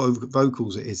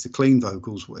vocals it is, the clean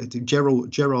vocals.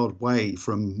 Gerard Way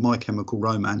from My Chemical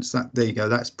Romance. There you go.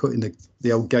 That's putting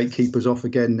the old gatekeepers off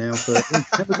again now for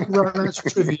Chemical Romance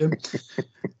Trivium.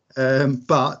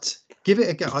 But give it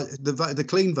a go. The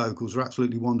clean vocals are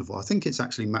absolutely wonderful. I think it's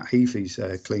actually Matt Heafy's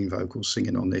clean vocals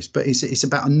singing on this, but it's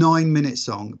about a 9-minute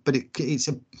song. But it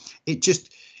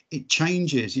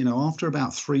changes. After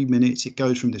about 3 minutes, it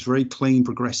goes from this very clean,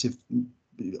 progressive,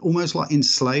 almost like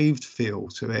enslaved feel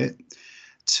to it,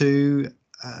 to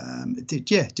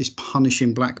just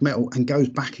punishing black metal, and goes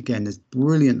back again. There's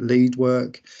brilliant lead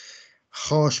work,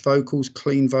 harsh vocals,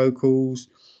 clean vocals.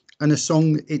 And a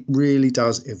song, it really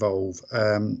does evolve.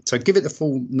 So give it the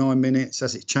full 9 minutes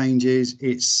as it changes.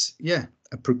 It's, a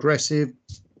progressive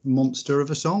monster of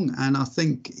a song. And I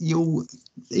think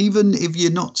even if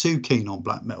you're not too keen on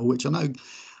black metal, which I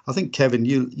think, Kevin,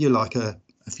 you like a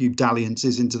few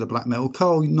dalliances into the black metal.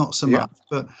 Carl, not so much.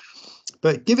 But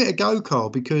give it a go, Carl,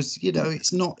 because,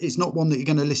 it's not one that you're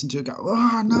going to listen to and go,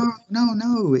 oh,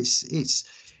 no.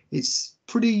 It's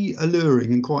pretty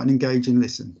alluring and quite an engaging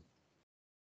listen.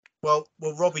 Well,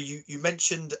 Robbie, you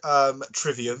mentioned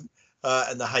Trivium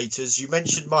and the haters. You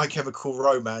mentioned My Chemical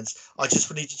Romance. I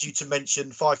just needed you to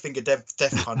mention Five Finger Death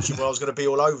Punch, and I was going to be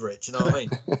all over it. Do you know what I mean?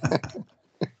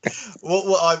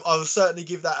 I will certainly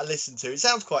give that a listen to. It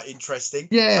sounds quite interesting.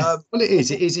 Yeah, well, it is.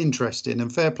 It is interesting,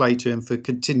 and fair play to him for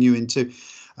continuing to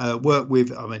work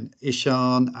with,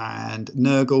 Ishan and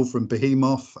Nurgle from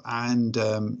Behemoth, and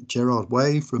Gerard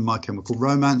Way from My Chemical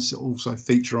Romance also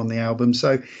feature on the album.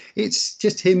 So it's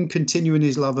just him continuing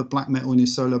his love of black metal in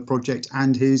his solo project,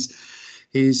 and his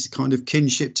kind of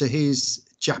kinship to his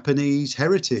Japanese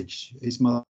heritage. His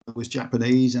mother was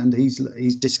Japanese, and he's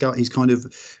kind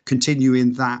of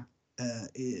continuing that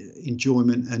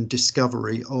enjoyment and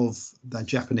discovery of that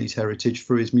Japanese heritage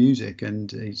through his music.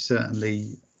 And he's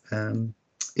certainly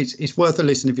it's worth a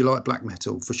listen if you like black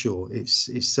metal, for sure.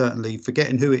 It's certainly,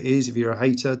 forgetting who it is, if you're a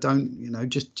hater, don't,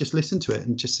 just listen to it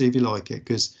and just see if you like it,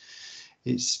 because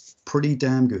it's pretty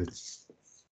damn good.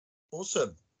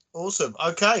 Awesome. Awesome.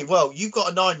 Okay, well, you've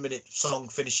got a 9-minute song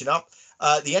finishing up.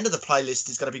 The end of the playlist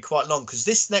is going to be quite long because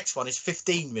this next one is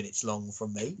 15 minutes long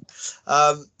from me.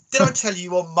 Did I tell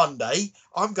you on Monday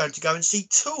I'm going to go and see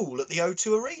Tool at the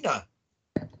O2 Arena?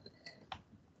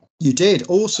 You did.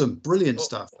 Awesome. Brilliant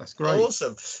stuff. That's great.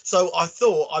 Awesome. So I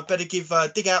thought I'd better dig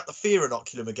out the Fear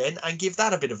Inoculum again and give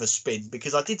that a bit of a spin,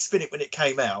 because I did spin it when it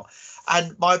came out.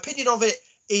 And my opinion of it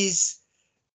is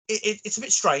it's a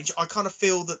bit strange. I kind of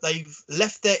feel that they've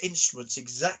left their instruments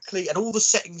exactly, and all the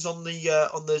settings on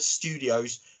the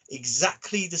studios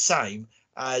exactly the same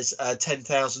as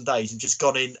 10,000 Days, and just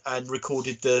gone in and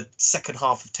recorded the second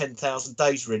half of 10,000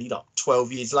 Days, really, like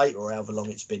 12 years later or however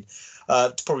long it's been.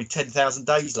 It's probably 10,000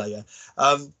 Days later.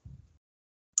 But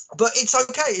it's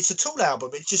okay. It's a Tool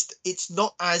album. It's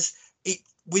not as it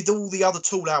with all the other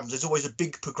Tool albums. There's always a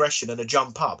big progression and a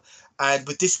jump up, and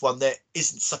with this one there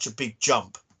isn't such a big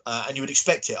jump, and you would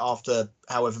expect it after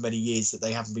however many years that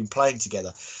they haven't been playing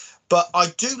together. But I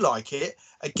do like it.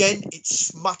 Again, it's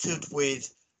smuttered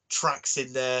with tracks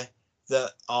in there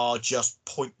that are just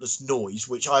pointless noise,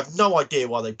 which I have no idea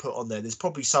why they put on there. There's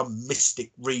probably some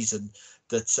mystic reason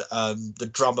that the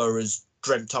drummer has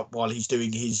dreamt up while he's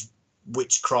doing his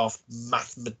witchcraft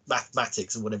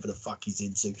mathematics or whatever the fuck he's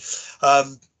into.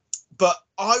 But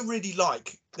I really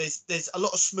like there's a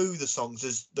lot of smoother songs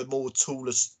as the more Tool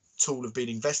have been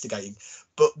investigating,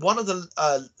 but one of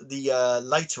the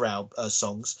later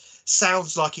songs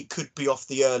sounds like it could be off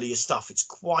the earlier stuff. It's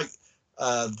quite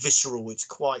visceral. It's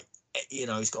quite,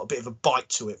 it's got a bit of a bite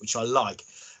to it, which I like.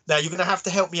 Now you're going to have to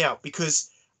help me out, because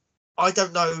I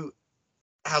don't know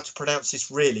how to pronounce this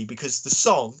really, because the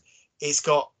song it's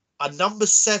got a number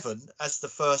 7 as the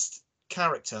first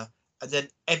character and then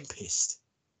Empist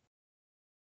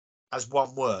as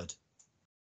one word.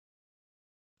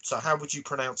 So how would you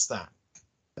pronounce that?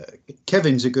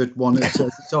 Kevin's a good one at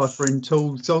deciphering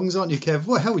Tool songs, aren't you, Kev?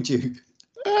 Well, how would you?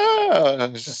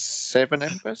 7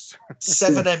 Empist.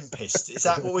 7 Empist. Is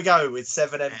that what we go with?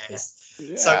 7 Empist.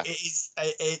 Yeah. So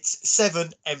it's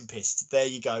 7 Empist. There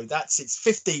you go. It's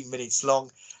 15 minutes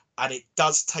long, and it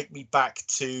does take me back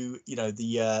to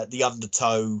the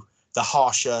undertow, the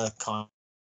harsher kind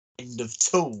of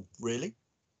Tool, really.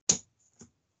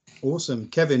 Awesome.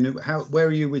 Kevin, where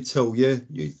are you with Tool? You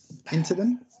into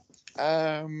them?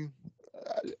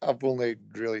 I've only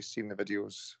really seen the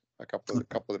videos, a couple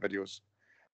of the videos,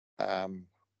 and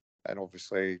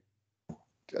obviously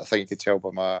I think you could tell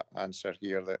by my answer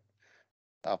here that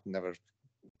I've never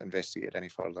investigated any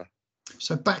further.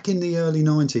 So back in the early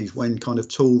 90s, when kind of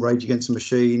Tool, Rage Against the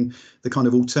Machine, the kind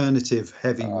of alternative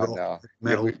heavy rock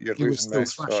metal, you're you were losing still me.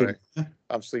 thrashing. Sorry.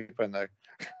 I'm sleeping now.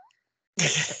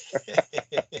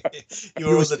 You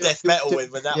were on the death metal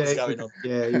when that was going on.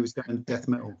 Yeah, he was going death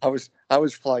metal. I was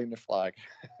flying the flag.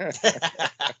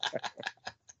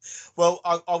 Well,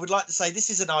 I would like to say this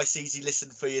is a nice, easy listen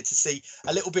for you to see.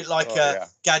 A little bit like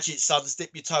Gadget Sons,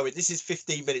 dip your toe in. This is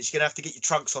 15 minutes. You're going to have to get your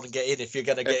trunks on and get in if you're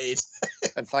going to get in.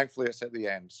 And thankfully, it's at the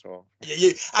end. So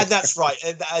yeah, and that's right.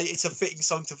 And it's a fitting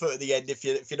song to put at the end. If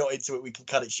you're not into it, we can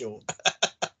cut it short.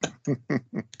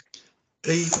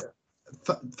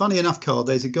 Funny enough, Carl,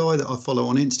 there's a guy that I follow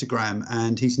on Instagram,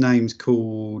 and his name's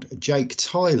called Jake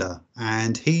Tyler,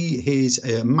 and he is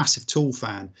a massive Tool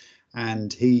fan,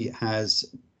 and he has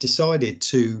decided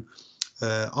to,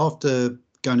 after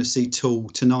going to see Tool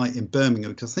tonight in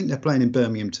Birmingham, because I think they're playing in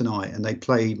Birmingham tonight, and they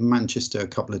played Manchester a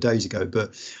couple of days ago,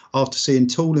 but after seeing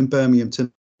Tool in Birmingham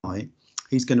tonight,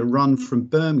 he's going to run from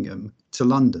Birmingham to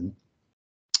London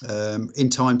in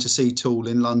time to see Tool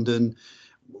in London.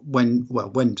 When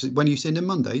are you seeing him?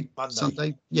 Monday,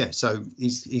 Sunday? Yeah, so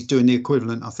he's doing the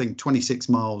equivalent, I think, 26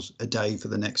 miles a day for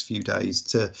the next few days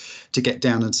to get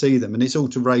down and see them, and it's all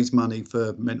to raise money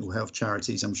for mental health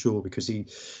charities, I'm sure, because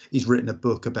he's written a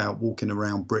book about walking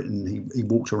around Britain. He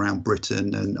walked around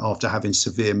Britain, and after having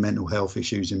severe mental health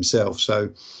issues himself. So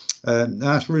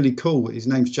that's really cool. His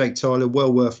name's Jake Tyler,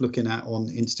 well worth looking at on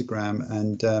Instagram,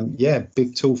 and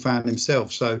big Tool fan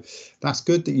himself. So that's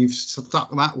good that you've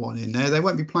stuck that one in there. They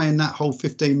won't be playing that whole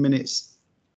 15 minutes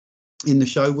in the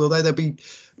show, will they? They'll be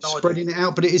spreading it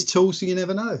out, but it is Tool, so you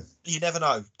never know. You never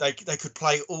know. They could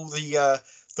play all the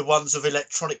ones of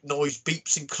electronic noise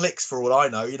beeps and clicks for all I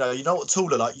know. You know what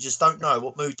Tool are like. You just don't know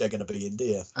what mood they're going to be in, do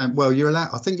you? And well,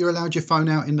 I think you're allowed your phone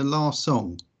out in the last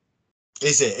song.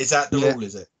 Is it? Is that the rule?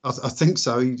 Is it? I think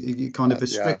so. You kind of a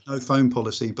strict no phone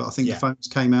policy, but I think the phones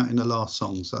came out in the last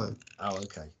song. So. Oh,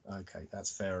 okay,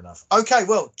 that's fair enough. Okay,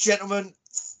 well, gentlemen,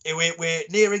 we're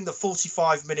nearing the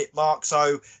 45-minute mark,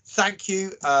 so thank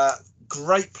you.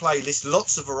 Great playlist,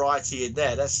 lots of variety in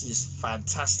there. That's just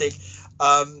fantastic.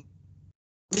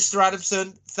 Mr.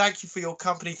 Adamson, thank you for your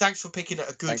company. Thanks for picking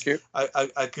a good Thank you.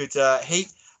 a good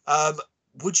heat.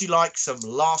 Would you like some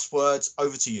last words?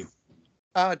 Over to you.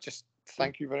 Just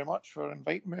thank you very much for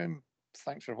inviting me, and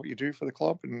thanks for what you do for the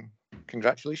club, and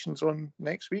congratulations on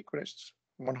next week when it's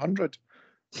 100.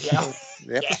 Yeah,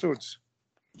 The episodes.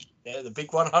 Yeah, the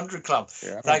big 100 club.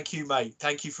 Yeah. Thank you, mate.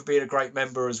 Thank you for being a great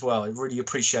member as well. I really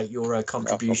appreciate your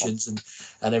contributions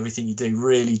and everything you do.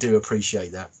 Really do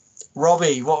appreciate that.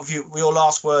 Robbie, what have your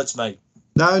last words, mate?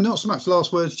 No, not so much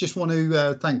last words. Just want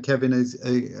to thank Kevin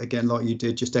again, like you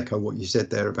did. Just echo what you said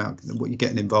there about what you're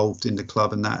getting involved in the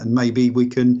club and that, and maybe we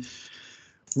can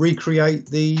recreate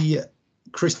the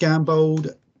Chris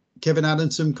Gambold, Kevin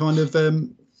Adamson kind of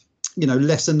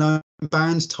lesser known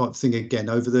bands type thing again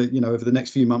over the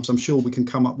next few months. I'm sure we can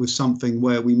come up with something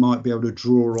where we might be able to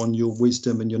draw on your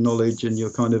wisdom and your knowledge and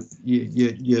your kind of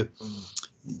your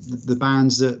the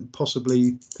bands that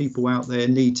possibly people out there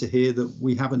need to hear that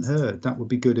we haven't heard. That would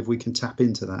be good if we can tap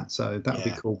into that. So that would be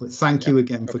cool. But thank you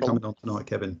again for coming on tonight,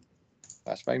 Kevin.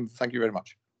 That's fine. Thank you very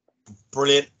much.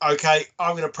 Brilliant. Okay,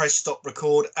 I'm going to press stop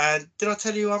record. And did I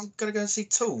tell you I'm going to go and see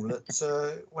Tool at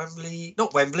Wembley?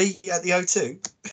 Not Wembley, at the O2.